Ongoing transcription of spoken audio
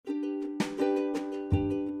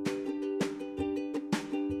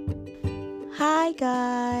Hi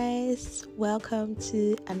guys, welcome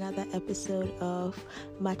to another episode of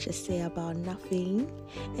Much to Say About Nothing.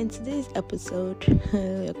 In today's episode,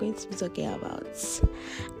 we're going to be talking about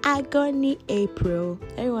Agony April.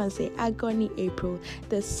 Everyone say Agony April.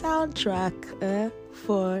 The soundtrack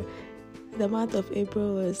for the month of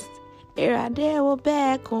April was Erade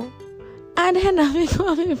and then I'm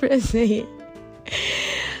coming present.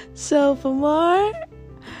 So for more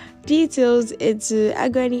details into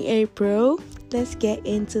Agony April, let's get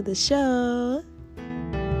into the show.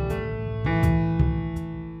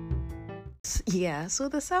 Yeah, so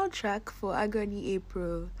the soundtrack for Agony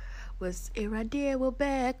April was Erade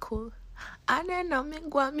Wobeko. And then I'm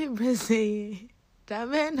going to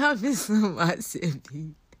Damen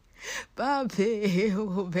Hamisumasibi. Babe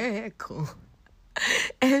Wobeko.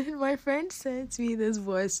 And my friend sent me this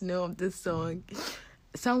voice note of this song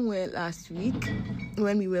somewhere last week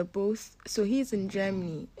when we were both, so he's in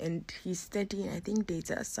Germany and he's studying, I think,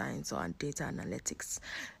 data science or data analytics,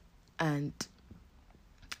 and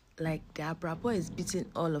like the Abrabo is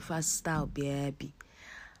beating all of us style baby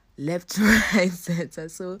left, right, center.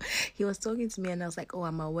 So he was talking to me and I was like, oh,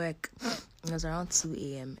 I'm at work. It was around 2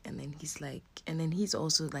 a.m. and then he's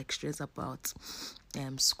also like stressed about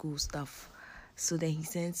school stuff. So then he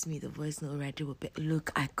sends me the voice note right away.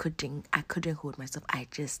 Look, I couldn't hold myself. I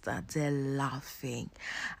just started laughing.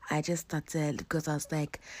 Because I was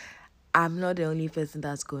like, I'm not the only person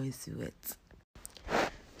that's going through it.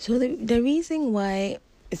 So the reason why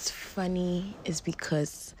it's funny is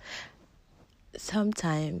because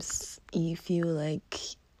sometimes you feel like,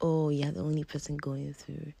 oh, you're the only person going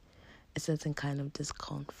through a certain kind of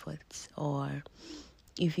discomfort, or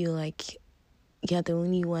you feel like you're the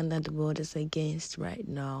only one that the world is against right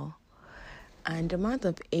now. And the month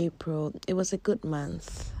of April, it was a good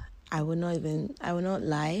month. I will not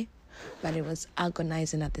lie, but it was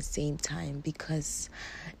agonizing at the same time because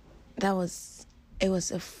it was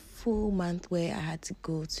a full month where I had to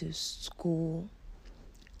go to school,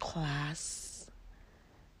 class,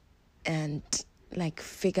 and like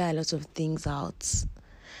figure a lot of things out.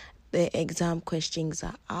 The exam questions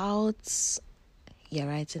are out. You're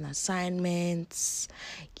writing assignments.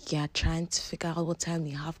 You're trying to figure out what time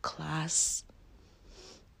you have class.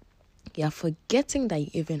 You're forgetting that you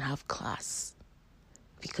even have class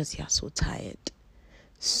because you're so tired.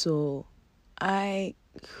 So I,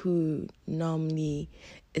 who normally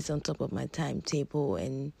is on top of my timetable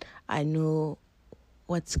and I know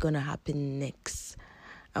what's going to happen next,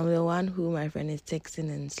 I'm the one who my friend is texting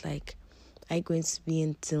and it's like, are you going to be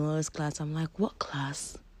in tomorrow's class? I'm like, what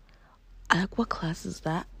class? What class is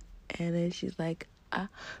that? And then she's like,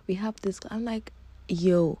 we have this. I'm like,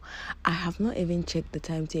 yo, I have not even checked the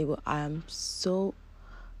timetable. I am so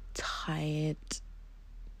tired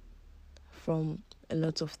from a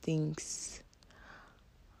lot of things.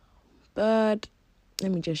 But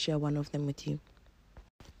let me just share one of them with you.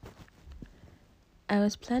 I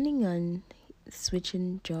was planning on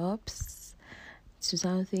switching jobs to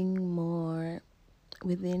something more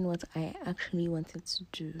within what I actually wanted to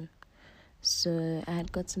do. So I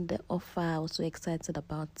had gotten the offer. I was so excited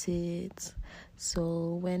about it.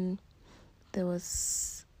 So when there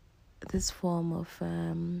was this form of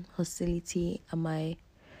hostility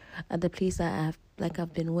at the place that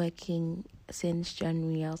I've been working since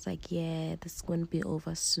January, I was like, yeah, this is going to be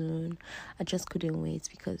over soon. I just couldn't wait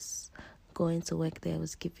because going to work there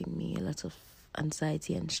was giving me a lot of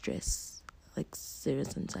anxiety and stress, like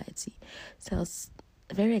serious anxiety. So I was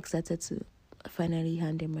very excited to finally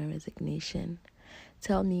hand in my resignation.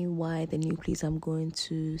 Tell me why the new place I'm going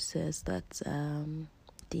to says that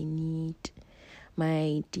they need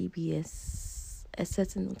my DBS, a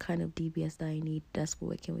certain kind of DBS that I need that's for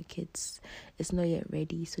working with kids. It's not yet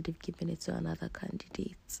ready, so they've given it to another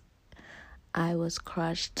candidate. I was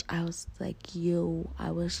crushed. I was like, yo,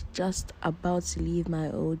 I was just about to leave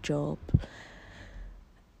my old job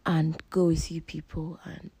and go with you people,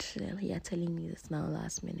 and you're telling me this now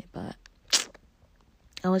last minute. But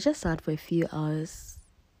I was just sad for a few hours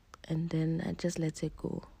and then I just let it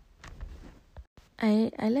go.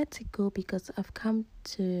 I let it go because I've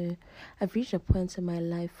reached a point in my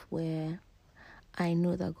life where I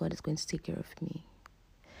know that God is going to take care of me.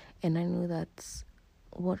 And I know that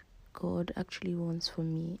what God actually wants for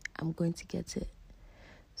me, I'm going to get it.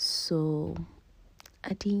 So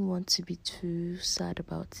I didn't want to be too sad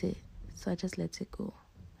about it. So I just let it go.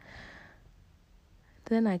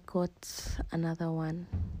 Then I got another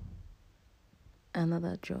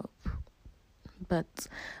job. But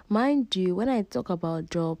mind you, when I talk about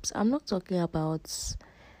jobs, I'm talking about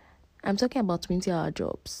 20-hour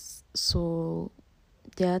jobs. So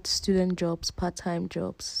there are student jobs, part-time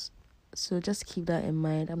jobs, So just keep that in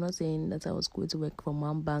mind. I'm not saying that I was going to work from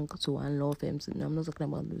one bank to one law firm. So no, I'm not talking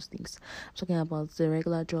about those things. I'm talking about the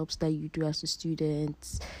regular jobs that you do as a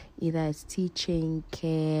student, either as teaching,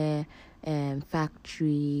 care,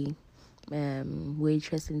 factory,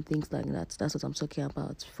 waitress and things like that. That's what I'm talking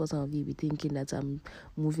about. For some of you be thinking that I'm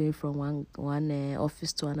moving from one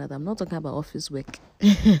office to another. I'm not talking about office work.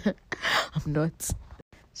 I'm not.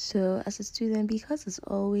 So as a student, because it's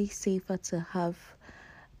always safer to have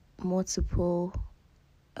multiple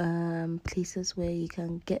places where you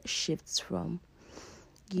can get shifts from,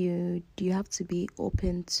 you have to be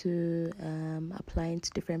open to applying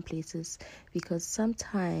to different places, because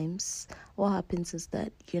sometimes what happens is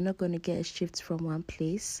that you're not going to get a shift from one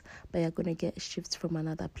place, but you're going to get a shift from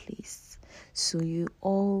another place. So you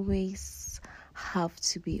always have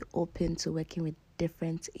to be open to working with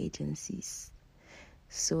different agencies,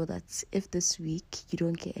 so that if this week you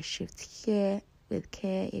don't get a shift here with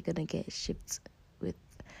care, you're going to get a shift with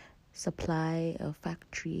supply or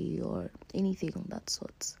factory or anything of that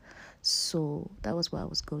sort. So that was what I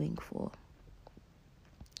was going for.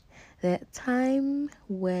 The time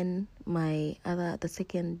when the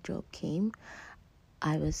second job came,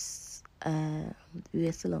 we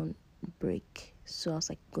were still on break. So I was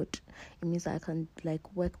like, good. It means I can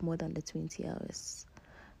work more than the 20 hours.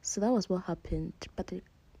 So that was what happened. But the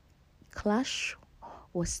clash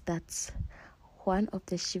was that one of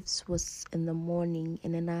the shifts was in the morning,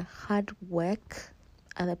 and then I had work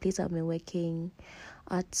at the place I've been working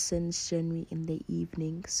at since January in the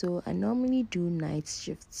evening. So I normally do night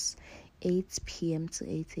shifts, 8 p.m. to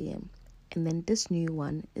 8 a.m. And then this new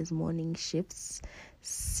one is morning shifts,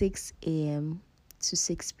 6 a.m. to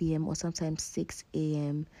 6 p.m. or sometimes 6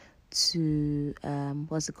 a.m. to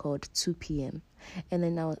 2 p.m. And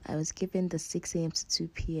then I was given the 6 a.m. to 2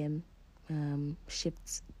 p.m.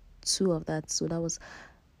 Shifts, 2 of that. So that was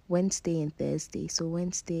Wednesday and Thursday. So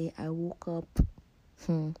Wednesday I woke up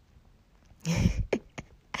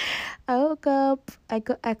I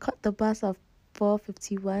caught the bus at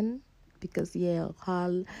 4:51, because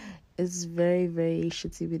Hall is very, very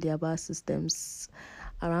shitty with their bus systems.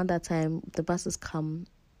 Around that time the buses come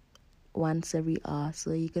once every hour,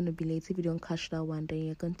 so you're going to be late. If you don't catch that one, then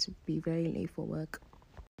you're going to be very late for work.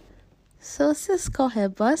 So sis called her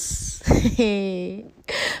bus.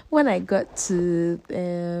 When I got to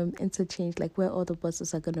interchange, where all the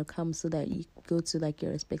buses are gonna come, so that you go to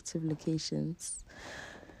your respective locations,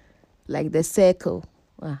 the circle.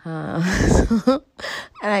 And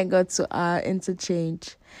I got to our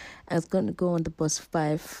interchange. I was gonna go on the bus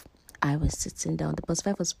 5. I was sitting down. The bus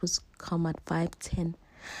 5 was supposed to come at 5:10.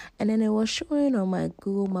 And then it was showing on my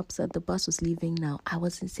Google Maps that the bus was leaving now. I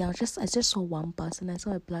wasn't seeing. I just saw one bus, and I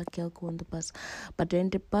saw a black girl go on the bus. But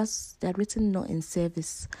then the bus, they had written not in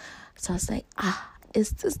service. So I was like,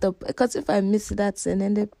 is this because if I miss that, and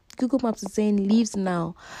then the Google Maps is saying leaves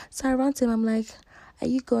now. So I ran to him. I'm like, are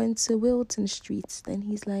you going to Wilton Street? Then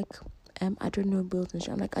he's like, I don't know Wilton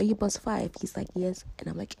Street. I'm like, are you bus 5? He's like, yes. And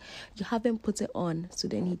I'm like, you haven't put it on. So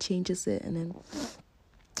then he changes it, and then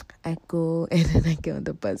I go, and then I get on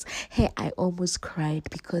the bus. Hey, I almost cried,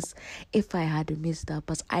 because if I had missed that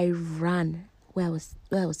bus, I ran. Where I was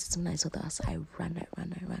sitting when I saw the bus, I ran.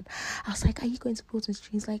 I was like, are you going to Wilton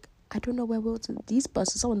Street? He's like, I don't know where Wilton. These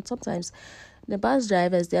buses, sometimes the bus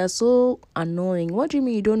drivers, they are so annoying. What do you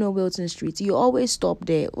mean you don't know Wilton Street? You always stop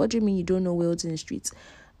there. What do you mean you don't know Wilton Street?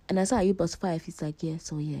 And I said, are you bus 5? He's like, yeah.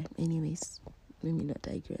 So yeah, anyways, let me not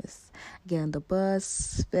digress. Get on the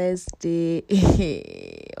bus, first day.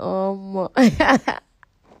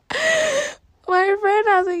 My friend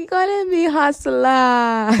has been calling me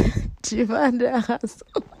hustler. Chivanda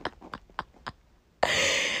hustler.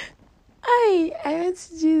 I went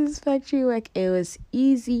to do this factory work. It was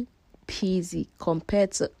easy peasy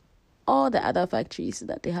compared to all the other factories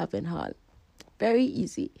that they have in Hull. Very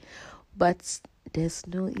easy. But there's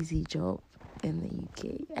no easy job in the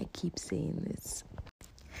UK. I keep saying this.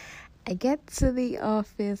 I get to the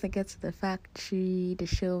office, I get to the factory, they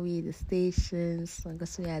show me the stations, I got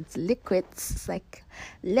to add liquids. It's like,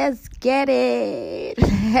 let's get it,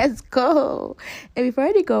 let's go. And we've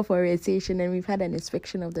already gone for a rotation, and we've had an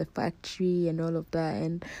inspection of the factory and all of that,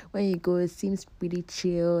 and when you go, it seems pretty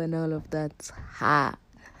chill and all of that.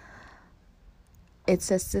 It's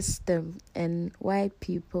a system, and white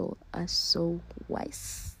people are so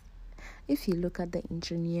wise. If you look at the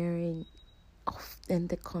engineering and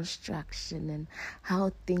the construction and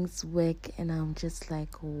how things work, and I'm just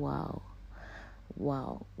like, wow,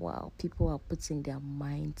 people are putting their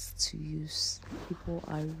minds to use. People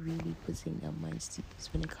are really putting their minds to use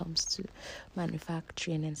when it comes to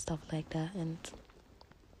manufacturing and stuff like that. And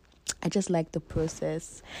I just like the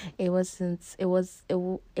process. It wasn't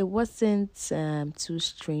too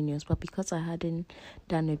strenuous, but because I hadn't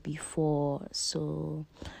done it before, so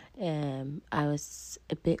I was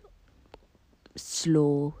a bit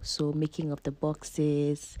slow. So making up the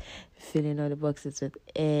boxes, filling all the boxes with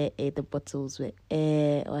air, the bottles with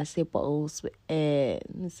air, or I say bottles with air.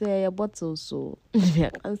 I say bottles, so I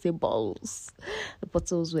can't say bottles. The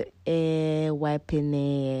bottles with air, wiping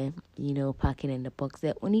air, packing in the box.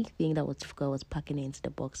 The only thing that was difficult was packing it into the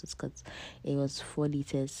boxes, because it was 4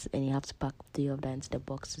 liters and you have to pack 3 of that into the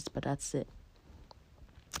boxes, but that's it.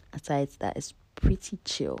 Aside that, it's pretty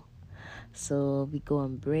chill. So we go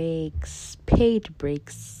on breaks, paid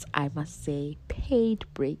breaks, I must say, paid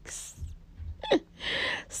breaks.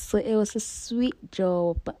 So it was a sweet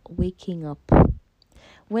job waking up.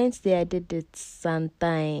 Wednesday I did it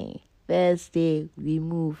sometime. Thursday we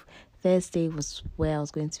move. Thursday was where I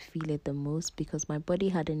was going to feel it the most, because my body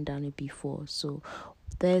hadn't done it before. So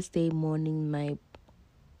Thursday morning my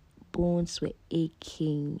bones were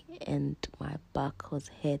aching and my back was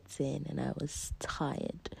hurting and I was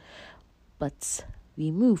tired. But we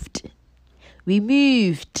moved, didn't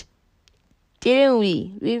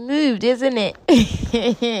we? We moved, isn't it?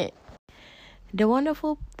 The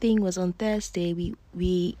wonderful thing was on Thursday,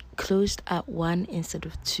 we closed at 1 instead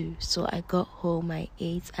of 2. So I got home at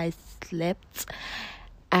 8. I slept.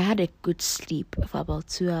 I had a good sleep for about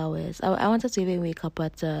 2 hours. I wanted to even wake up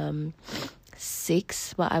at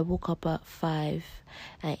 6, but I woke up at 5.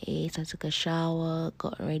 At 8, I took a shower,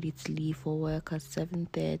 got ready to leave for work at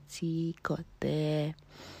 7:30, got there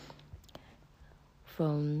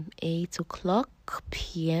from 8 o'clock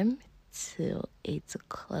p.m. till 8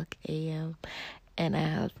 o'clock a.m. And I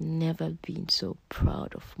have never been so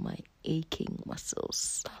proud of my aching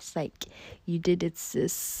muscles. I was like, you did it,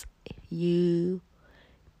 sis. You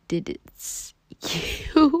did it.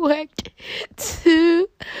 You worked 2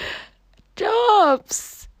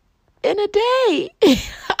 jobs in a day.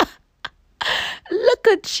 Look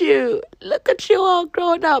at you all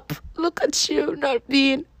grown up. Look at you not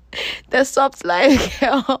being the soft life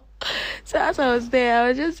girl. So as I was there, I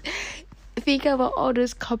was just thinking about all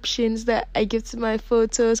those captions that I give to my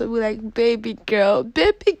photos. I'll be like, baby girl,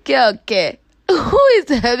 okay. Who is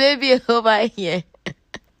the baby over here?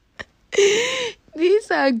 These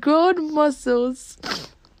are grown muscles.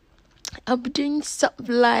 I'm doing soft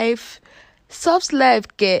life,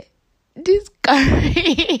 okay. This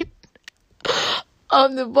carrying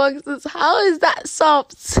of the boxes, how is that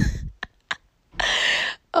soft?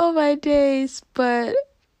 Oh my days. But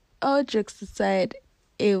all jokes aside,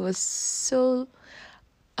 it was so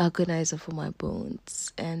agonizer for my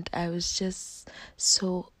bones, and I was just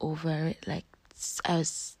so over it. Like, I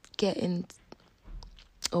was getting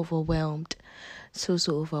overwhelmed, so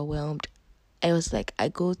overwhelmed. I was like,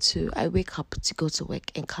 I wake up to go to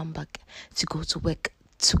work and come back to go to work,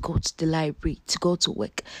 to go to the library, to go to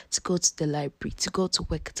work, to go to the library, to go to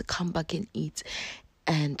work, to come back and eat.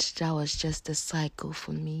 And that was just a cycle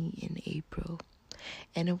for me in April.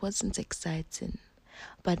 And it wasn't exciting.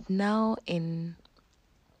 But now in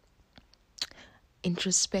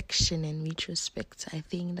introspection and retrospect, I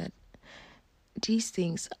think that these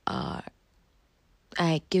things are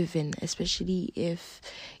given, especially if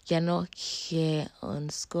you're not here on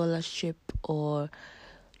scholarship or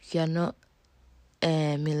you're not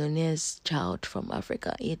a millionaire's child from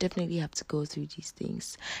Africa. You definitely have to go through these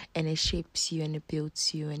things, and it shapes you and it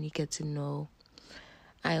builds you, and you get to know.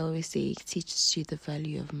 I always say it teaches you the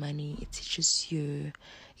value of money. It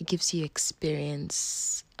gives you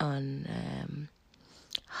experience on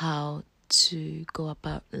how to go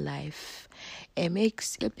about life.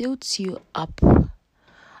 It builds you up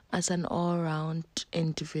as an all-round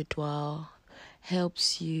individual,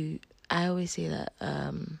 helps you. I always say that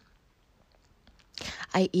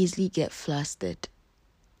I easily get flustered.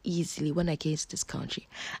 When I get into this country,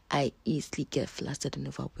 I easily get flustered and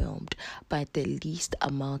overwhelmed by the least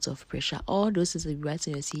amount of pressure. All those things that you write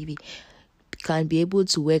in your CV can be able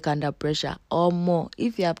to work under pressure or more.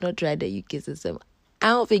 If you have not tried the UK system, I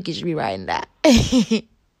don't think you should be writing that.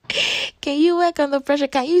 Can you work under pressure?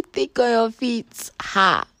 Can you think on your feet?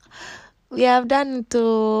 We have done it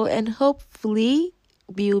too, and hopefully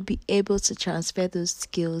we will be able to transfer those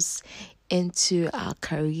skills into our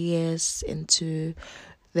careers, into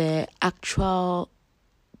the actual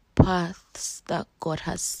paths that God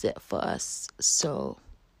has set for us. So,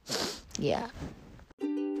 yeah.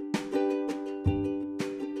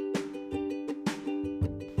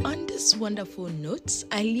 On this wonderful note,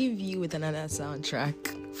 I leave you with another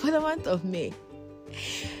soundtrack for the month of May.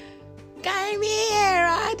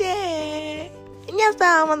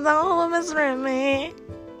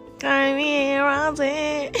 Carry me around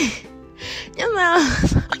it. You know.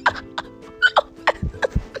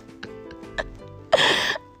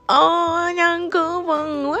 Oh, Nyango,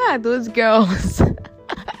 where are those girls?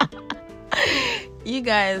 You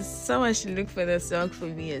guys, someone should look for the song for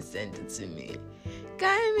me and send it to me.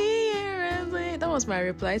 Carry me around it. That was my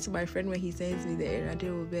reply to my friend when he sends me the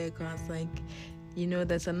radio will be. I was like, you know,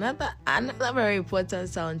 that's another very important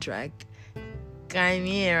soundtrack. Carry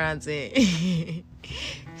me around it.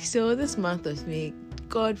 So this month of May,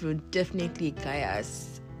 God will definitely guide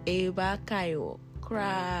us. Eba kayo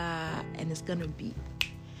cry, and it's gonna be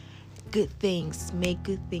good things. Make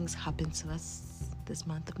good things happen to us this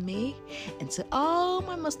month of May. And to all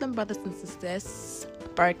my Muslim brothers and sisters,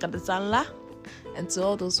 Barakat Allah. And to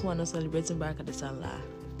all those who are not celebrating Barakat Allah,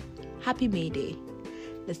 happy May Day.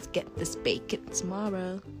 Let's get this bacon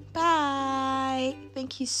tomorrow. Bye.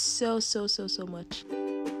 Thank you so much.